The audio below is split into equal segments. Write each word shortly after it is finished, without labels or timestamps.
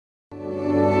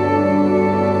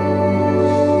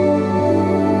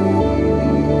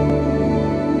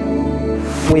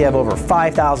We have over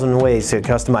 5,000 ways to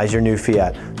customize your new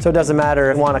Fiat. So it doesn't matter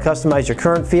if you want to customize your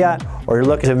current Fiat or you're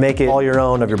looking to make it all your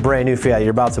own of your brand new Fiat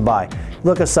you're about to buy.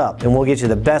 Look us up and we'll get you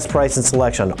the best price and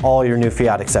selection on all your new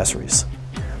Fiat accessories.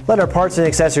 Let our parts and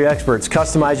accessory experts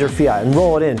customize your Fiat and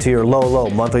roll it into your low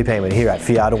monthly payment here at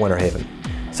FIAT of Winter Haven.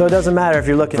 So it doesn't matter if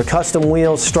you're looking for custom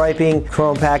wheels, striping,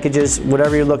 chrome packages,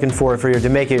 whatever you're looking for to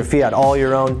make your Fiat all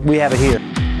your own, we have it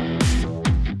here.